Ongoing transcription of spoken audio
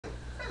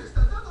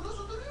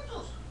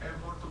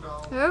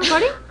Are we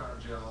recording?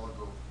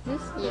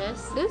 This?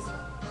 Yes. This?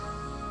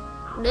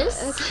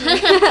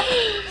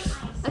 This?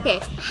 Okay.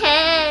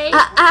 Hey!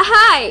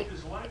 Hi!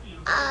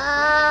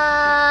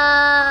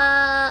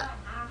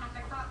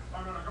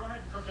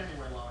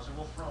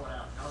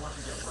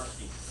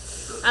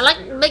 I like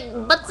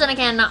big butts and I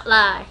cannot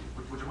lie.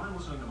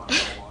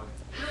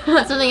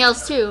 That's something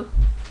else too.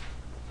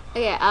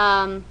 Okay, what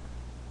are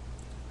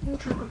we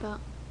talking about?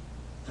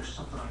 There's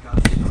something I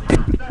gotta tell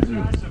you.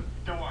 That's awesome.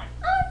 Don't worry.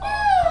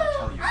 I'll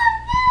tell you. I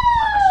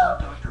saw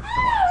Dr.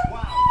 Phillips.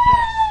 Wow,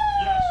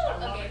 yes, I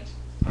love it.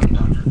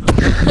 Dr.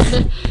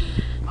 Phillips.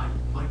 I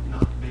might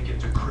not make it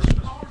to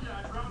Christmas. Oh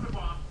yeah, drop the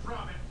bomb.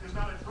 Drop it. There's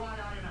not a dry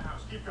eye in the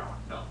house. Keep going.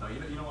 No,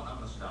 you know what? I'm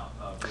gonna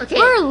stop. Okay.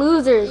 We're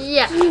losers.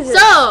 Yeah. Jesus.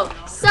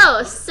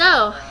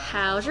 So,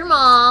 how's your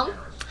mom?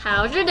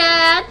 How's your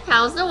dad?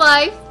 How's the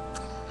wife?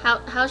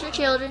 How's your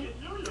children?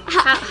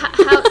 How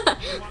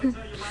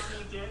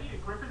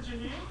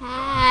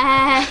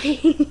Hi.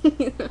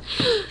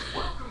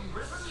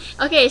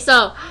 Okay,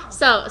 so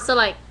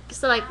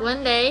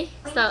one day,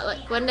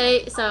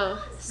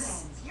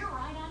 You're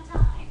right on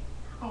time.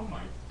 Oh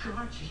my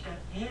God, she's got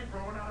hair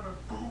growing out of her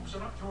boobs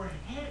and up to her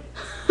head.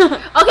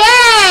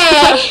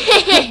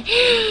 okay.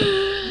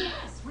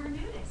 Yes, we're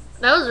nudists.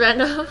 That was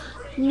random.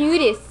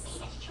 Nudist.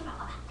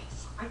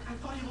 I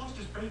thought he lost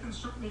his bathing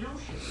suit in the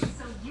ocean.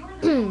 So you're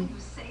the one who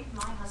saved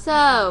my husband.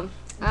 So,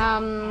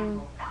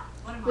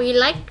 We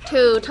like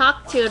to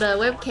talk to the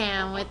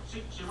webcam with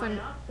for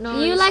no do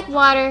you reason. like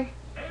water?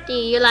 Do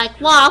you like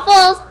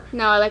waffles?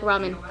 No, I like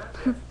ramen.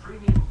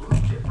 Premium boob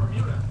tip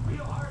Bermuda.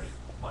 Real hearty.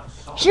 But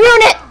so She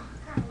ruined it!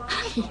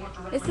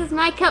 This is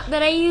my cup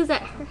that I use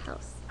at her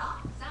house.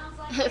 Sounds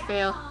like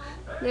Fail.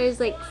 There's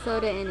like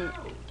soda in it.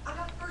 I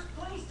got first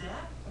place,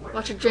 Dad.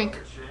 Watch it drink.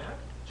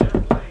 Jen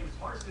plays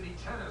varsity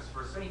tennis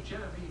for St.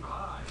 Genevieve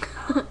High.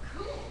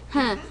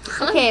 Huh.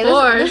 I'm Okay,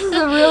 bored. this is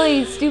a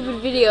really stupid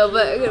video,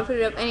 but I'm gonna put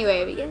it up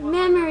anyway because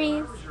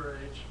memories.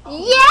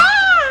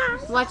 Yeah.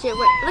 Watch it.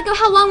 Look at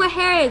how long my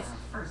hair is.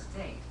 first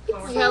date.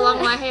 Look how long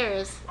my hair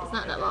is. It's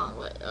not that long,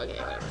 but okay,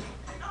 whatever.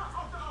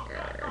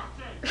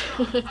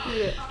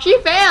 She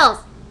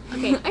fails.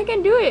 Okay, I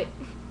can do it.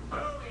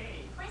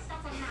 Chris,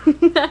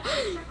 that's enough.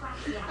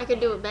 I could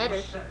do it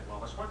better.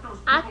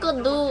 I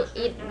could do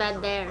it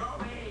better.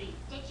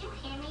 Did you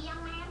hear me,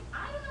 young man?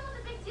 I don't know what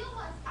the big deal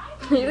was.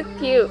 You look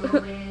cute.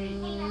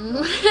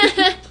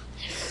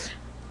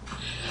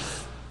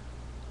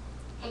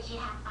 Did you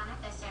have fun at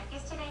the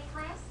circus today,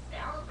 Chris?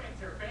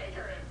 Elephants are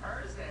bigger in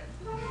person.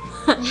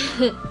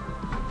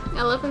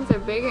 Elephants are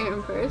bigger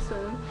in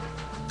person.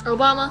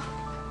 Obama.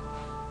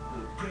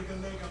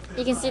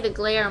 You can see the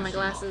glare on my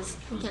glasses.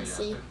 You can't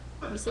see.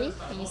 You see?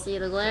 Can you see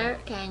the glare?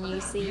 Can you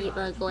see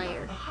the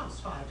glare?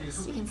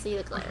 Yes, you can see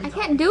the glare. I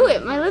can't do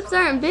it. My lips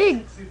aren't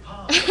big.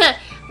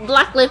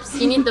 Black lips.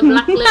 You need the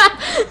black lip.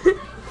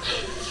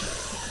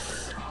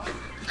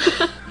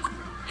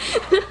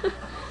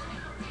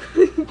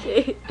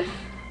 Okay.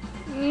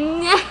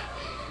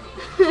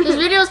 This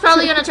video is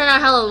probably gonna turn out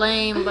hella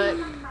lame, but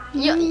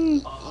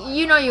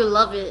you know you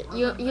love it.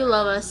 You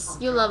love us.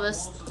 You love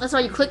us. That's why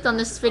you clicked on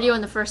this video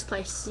in the first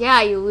place.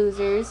 Yeah, you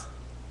losers.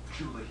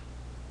 Julie,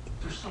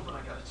 there's something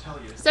I gotta tell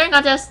you. Staring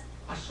contest.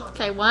 I saw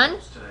Okay, Dr. 1,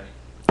 Phillips 2. today.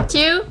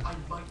 I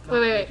might not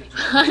Wait. make it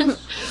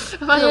to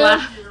I'm about to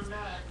laugh.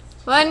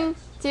 1,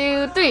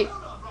 2, 3.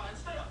 Hold on, Brian,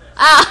 stay up there.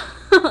 Ah!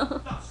 I'm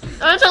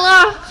about to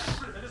laugh.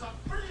 Griffin is a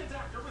brilliant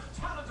actor with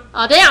talent and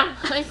Oh damn!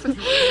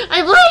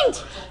 I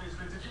blinked.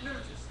 obviously did you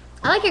notice?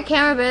 I like your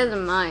camera better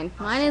than mine.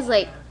 Mine is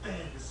like There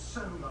is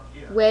so up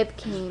here.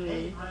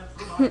 webcam. Ran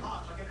through my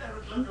heart like an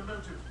errant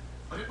locomotive.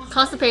 But it was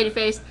Constipated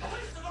face.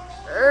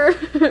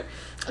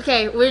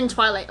 Okay, we're in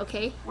Twilight.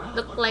 Okay,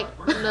 look like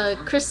the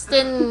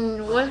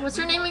Kristen. What's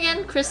her name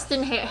again?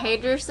 Kristen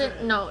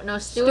Haderson? No, Stewart.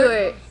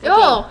 Stewart.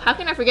 Oh, how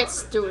can I forget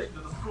Stewart?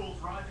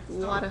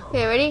 What a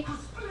Okay, ready?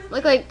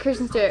 Look like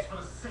Kristen Stewart.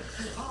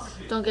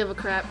 don't give a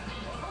crap.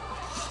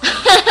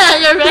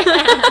 You're right.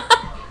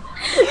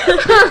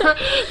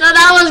 No,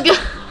 that was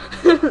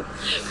good.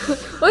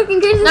 What can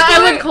Kristen No,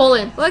 Stewart? Edward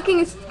Cullen. What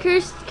can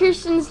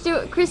Kristen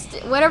Stewart?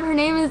 Whatever her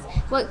name is.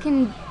 What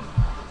can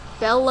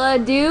Bella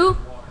do?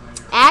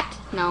 Act?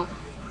 No.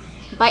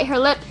 Bite her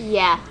lip?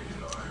 Yeah.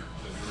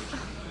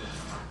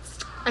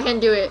 I can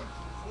do it.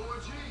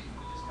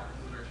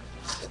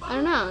 I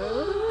don't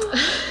know.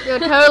 Yo,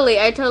 totally.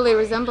 I totally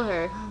resemble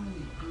her.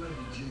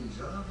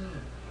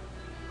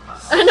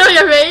 I know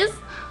your face.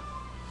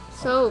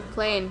 So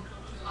plain.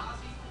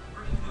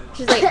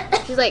 She's like.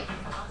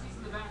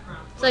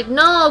 It's like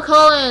no,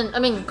 Colin.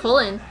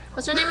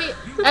 What's her name?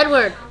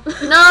 Edward.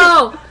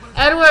 No,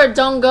 Edward,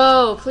 don't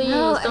go, please,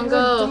 No, don't, Edward,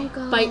 go. don't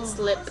go. Bites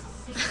lip.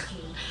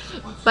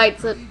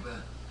 Bites lip.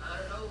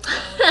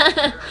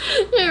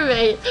 You're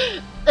right.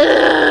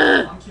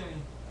 Ugh. I'm Kenny,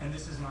 and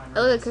this is my I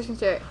look like Kristen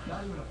Stewart.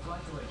 Not even a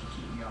flight delay can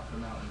keep me off the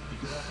mountain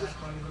because I've got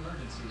plenty of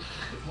emergency.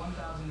 With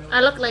 1,000 I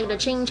look like the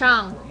Ching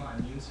Chong, my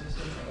immune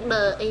system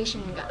the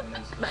Asian guy.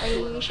 The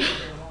Asian.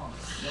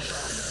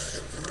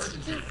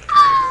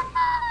 all day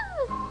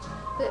long.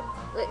 But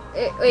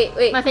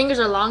Wait. My fingers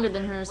are longer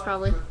than hers,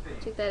 probably.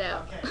 Check that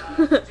out.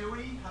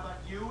 Dewey, how about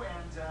you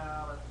and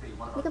let's see,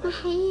 what Look about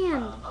at my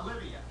hand.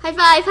 Olivia? High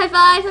five, high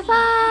five,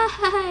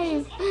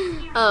 high five.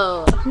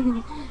 Oh,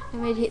 I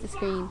might hit the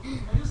screen.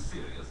 Are you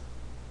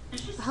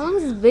serious? How long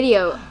is this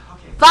video?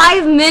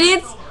 5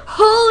 minutes?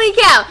 Holy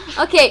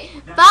cow. Okay,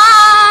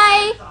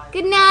 bye.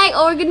 Good night,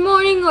 or good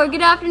morning, or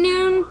good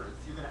afternoon.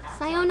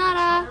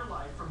 Sayonara.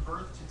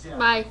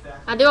 Bye.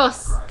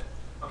 Adios.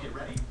 Okay,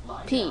 ready?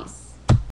 Live. Peace.